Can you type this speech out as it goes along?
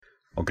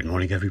Oh, good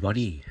morning,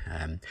 everybody.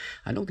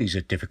 I know these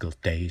are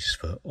difficult days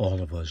for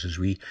all of us as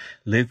we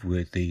live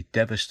with the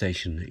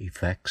devastation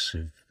effects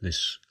of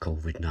this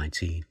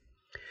COVID-19.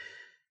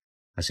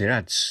 As it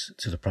adds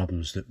to the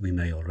problems that we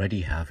may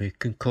already have, it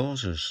can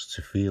cause us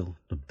to feel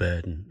the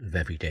burden of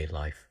everyday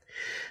life.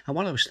 And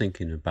while I was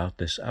thinking about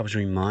this, I was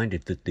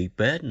reminded that the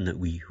burden that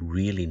we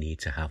really need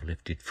to have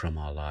lifted from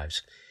our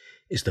lives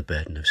is the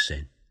burden of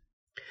sin.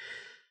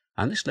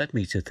 And this led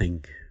me to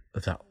think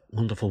of that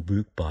wonderful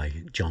book by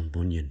John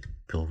Bunyan,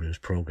 Pilgrim's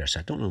Progress.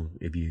 I don't know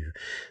if you've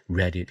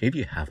read it. If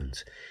you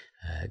haven't,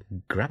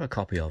 grab a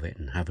copy of it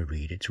and have a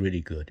read. It's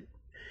really good.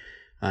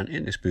 And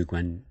in this book,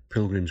 when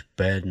Pilgrim's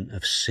burden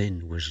of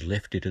sin was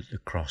lifted at the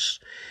cross,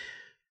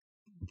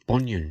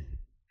 Bunyan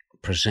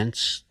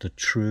presents the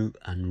true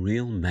and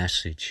real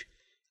message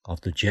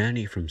of the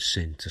journey from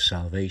sin to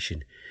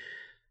salvation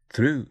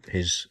through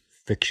his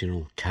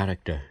fictional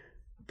character,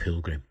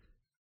 Pilgrim.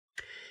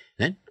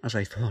 Then, as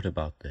I thought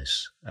about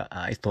this,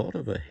 I thought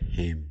of a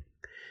hymn,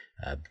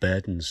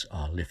 Burdens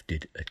Are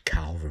Lifted at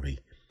Calvary.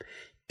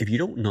 If you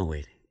don't know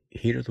it,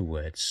 here are the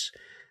words,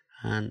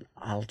 and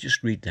I'll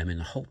just read them in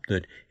the hope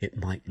that it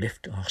might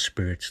lift our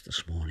spirits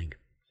this morning.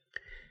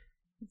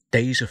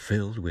 Days are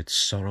filled with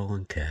sorrow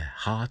and care,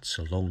 hearts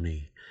are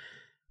lonely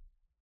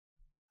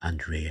and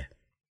drear.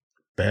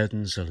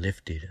 Burdens are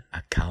lifted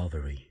at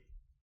Calvary.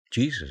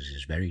 Jesus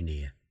is very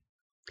near.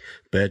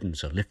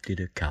 Burdens are lifted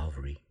at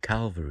Calvary,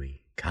 Calvary,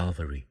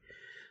 Calvary.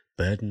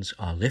 Burdens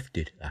are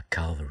lifted at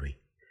Calvary.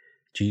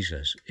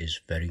 Jesus is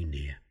very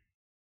near.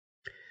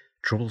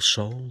 Troubled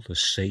soul the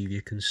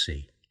Saviour can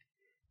see,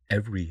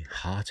 every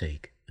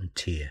heartache and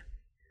tear.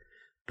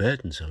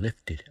 Burdens are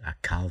lifted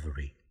at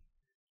Calvary.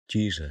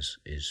 Jesus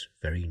is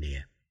very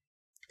near.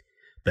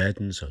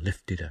 Burdens are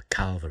lifted at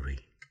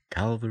Calvary,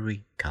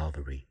 Calvary,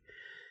 Calvary.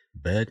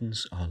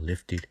 Burdens are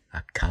lifted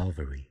at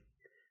Calvary.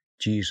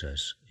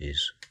 Jesus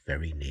is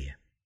very near.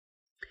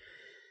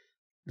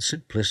 The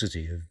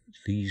simplicity of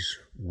these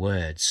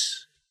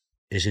words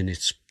is in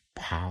its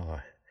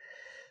power,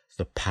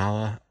 the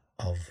power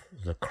of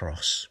the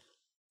cross.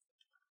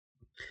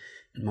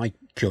 My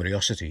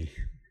curiosity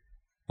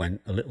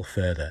went a little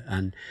further,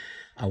 and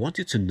I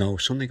wanted to know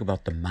something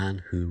about the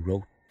man who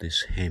wrote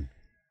this hymn.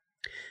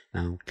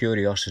 Now,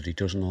 curiosity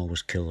doesn't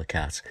always kill the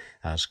cat,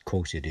 as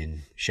quoted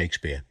in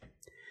Shakespeare.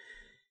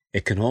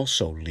 It can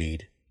also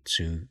lead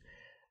to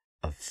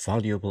a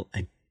valuable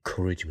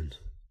encouragement.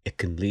 It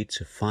can lead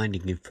to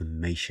finding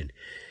information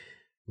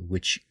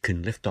which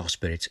can lift our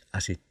spirits,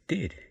 as it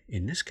did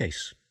in this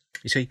case.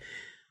 You see,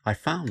 I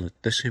found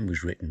that this hymn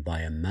was written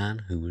by a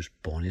man who was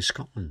born in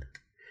Scotland.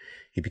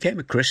 He became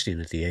a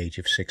Christian at the age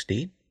of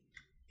 16.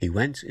 He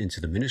went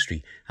into the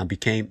ministry and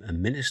became a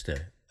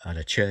minister at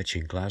a church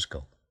in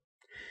Glasgow.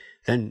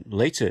 Then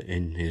later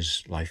in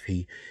his life,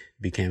 he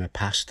became a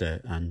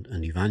pastor and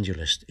an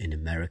evangelist in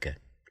America.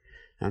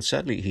 And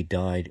sadly, he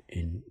died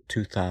in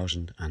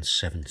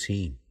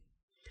 2017.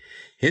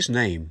 His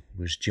name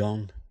was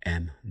John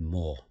M.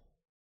 Moore.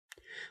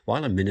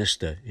 While a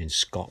minister in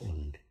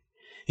Scotland,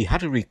 he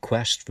had a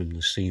request from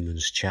the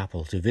Seamen's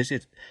Chapel to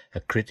visit a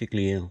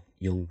critically ill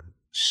young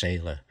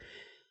sailor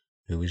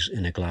who was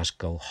in a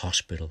Glasgow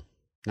hospital.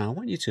 Now, I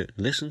want you to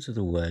listen to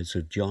the words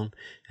of John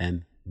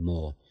M.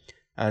 Moore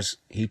as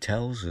he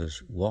tells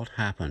us what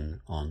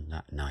happened on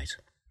that night.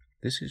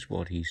 This is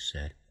what he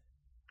said.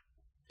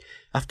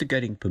 After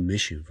getting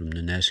permission from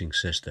the nursing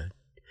sister,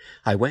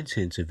 I went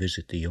in to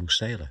visit the young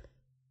sailor.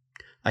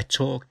 I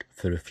talked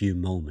for a few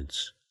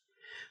moments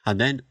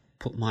and then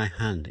put my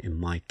hand in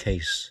my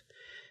case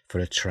for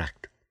a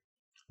tract,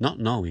 not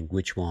knowing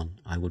which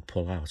one I would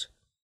pull out.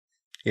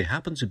 It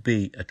happened to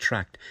be a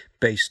tract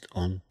based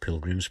on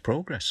Pilgrim's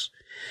Progress,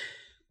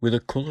 with a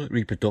colour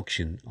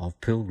reproduction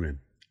of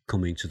Pilgrim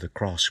coming to the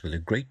cross with a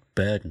great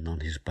burden on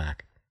his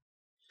back.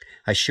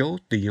 I showed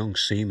the young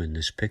seaman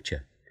this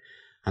picture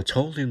and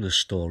told him the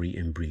story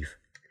in brief,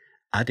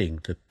 adding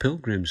that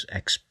Pilgrim's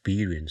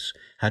experience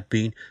had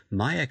been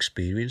my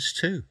experience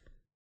too.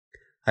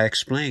 I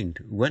explained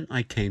when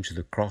I came to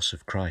the cross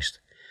of Christ,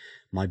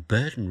 my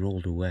burden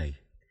rolled away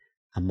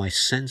and my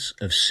sense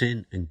of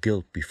sin and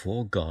guilt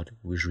before God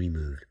was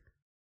removed.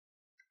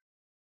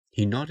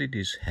 He nodded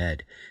his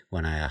head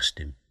when I asked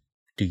him,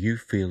 "Do you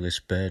feel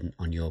this burden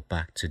on your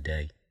back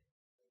today?"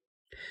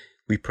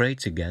 We prayed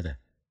together,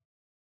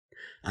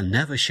 and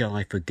never shall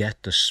I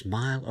forget the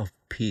smile of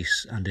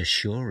peace and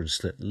assurance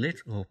that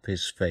lit up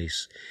his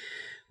face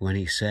when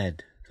he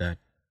said that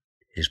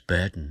his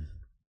burden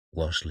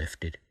was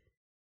lifted.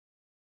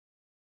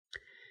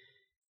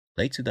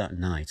 Later that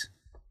night,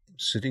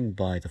 sitting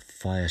by the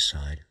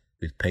fireside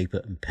with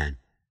paper and pen,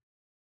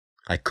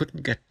 I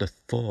couldn't get the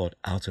thought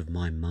out of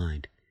my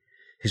mind.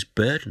 His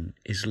burden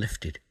is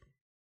lifted.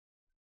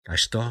 I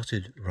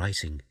started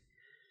writing,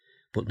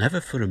 but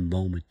never for a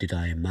moment did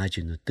I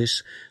imagine that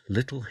this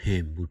little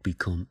hymn would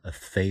become a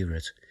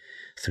favourite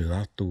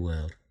throughout the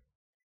world.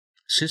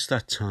 Since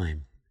that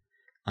time,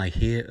 I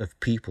hear of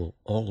people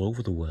all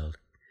over the world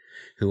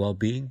who are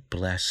being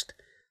blessed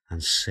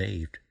and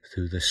saved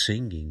through the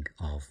singing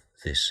of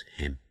this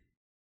hymn.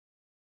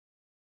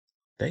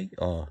 They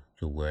are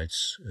the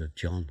words of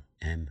John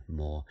M.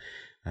 Moore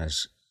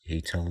as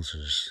he tells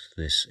us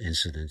this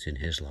incident in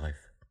his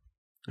life.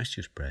 Let's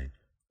just pray.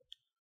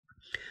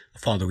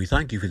 Father, we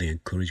thank you for the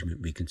encouragement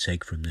we can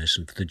take from this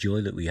and for the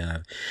joy that we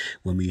have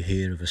when we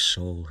hear of a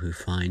soul who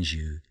finds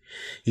you.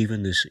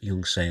 Even this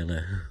young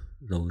sailor,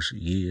 those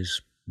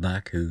years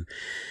back, who,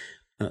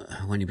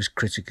 when he was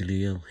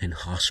critically ill in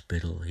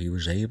hospital, he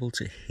was able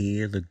to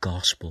hear the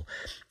gospel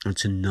and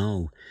to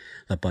know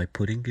that by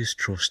putting his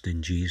trust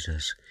in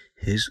Jesus,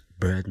 his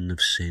burden of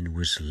sin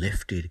was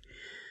lifted.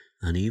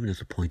 And even at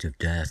the point of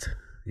death,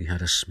 he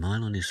had a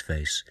smile on his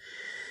face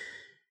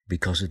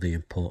because of the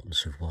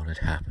importance of what had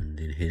happened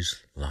in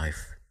his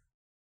life.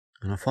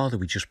 And our Father,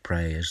 we just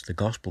pray as the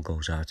gospel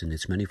goes out in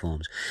its many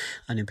forms,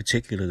 and in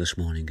particular this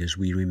morning as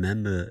we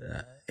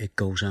remember it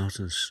goes out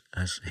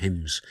as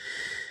hymns,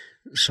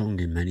 sung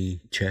in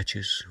many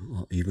churches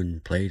or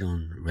even played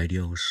on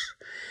radios.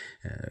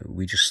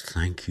 We just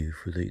thank you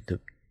for the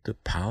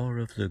power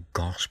of the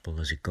gospel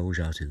as it goes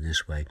out in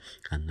this way,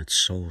 and that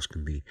souls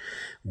can be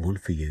won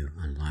for you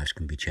and lives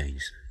can be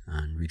changed.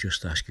 And we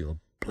just ask your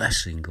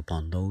blessing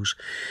upon those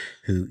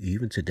who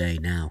even today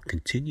now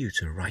continue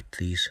to write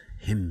these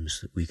hymns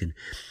that we can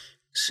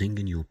sing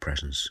in your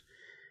presence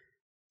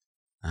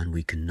and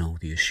we can know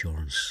the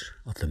assurance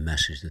of the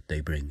message that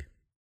they bring.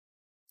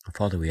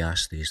 Father, we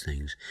ask these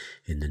things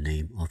in the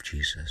name of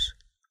Jesus.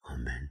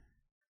 Amen.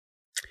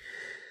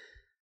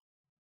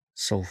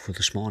 So for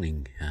this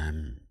morning,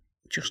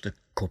 just a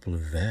couple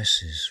of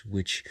verses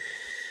which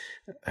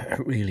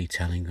are really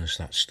telling us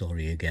that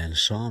story again.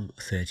 Psalm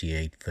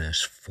 38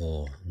 verse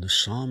 4. The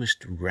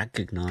psalmist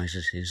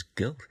recognizes his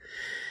guilt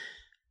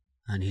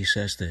and he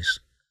says this: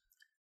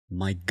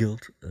 "My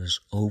guilt has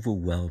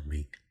overwhelmed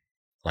me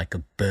like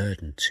a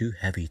burden too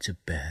heavy to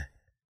bear."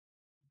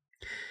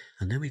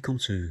 And then we come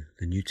to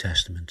the New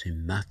Testament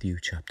in Matthew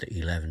chapter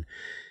 11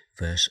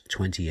 verse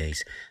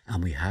 28,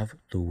 and we have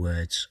the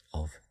words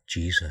of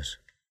Jesus: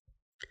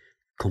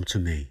 "Come to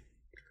me,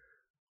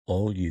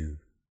 all you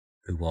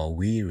who are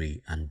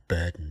weary and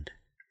burdened,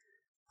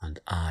 and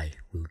I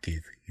will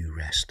give you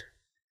rest."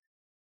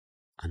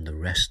 And the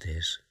rest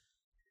is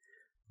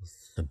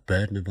the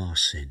burden of our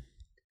sin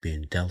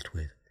being dealt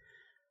with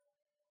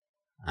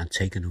and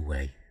taken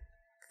away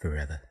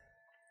forever.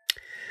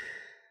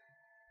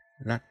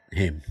 That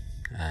hymn,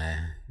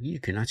 you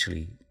can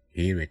actually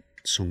hear it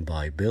sung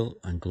by Bill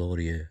and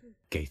Gloria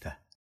Gaither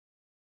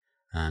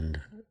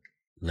and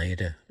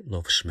Leda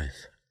Love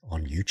Smith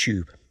on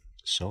YouTube.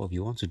 So if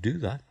you want to do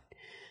that,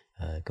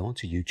 go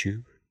onto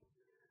YouTube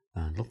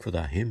and look for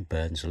that hymn,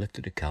 Burdens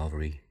Lifted at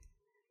Calvary,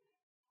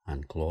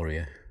 and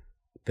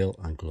Bill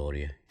and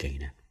Gloria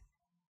Gaynor.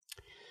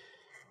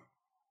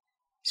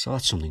 So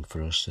that's something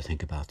for us to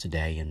think about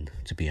today and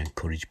to be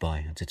encouraged by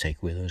and to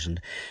take with us.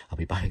 And I'll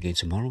be back again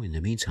tomorrow. In the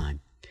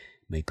meantime,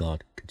 may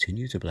God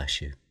continue to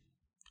bless you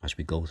as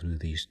we go through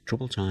these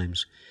troubled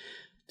times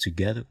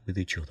together with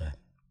each other.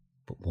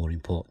 But more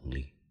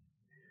importantly,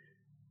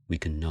 we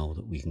can know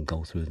that we can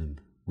go through them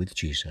with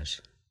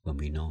Jesus when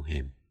we know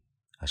him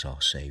as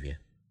our Saviour.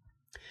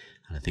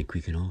 And I think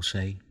we can all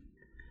say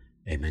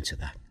amen to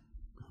that.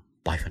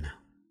 Bye for now.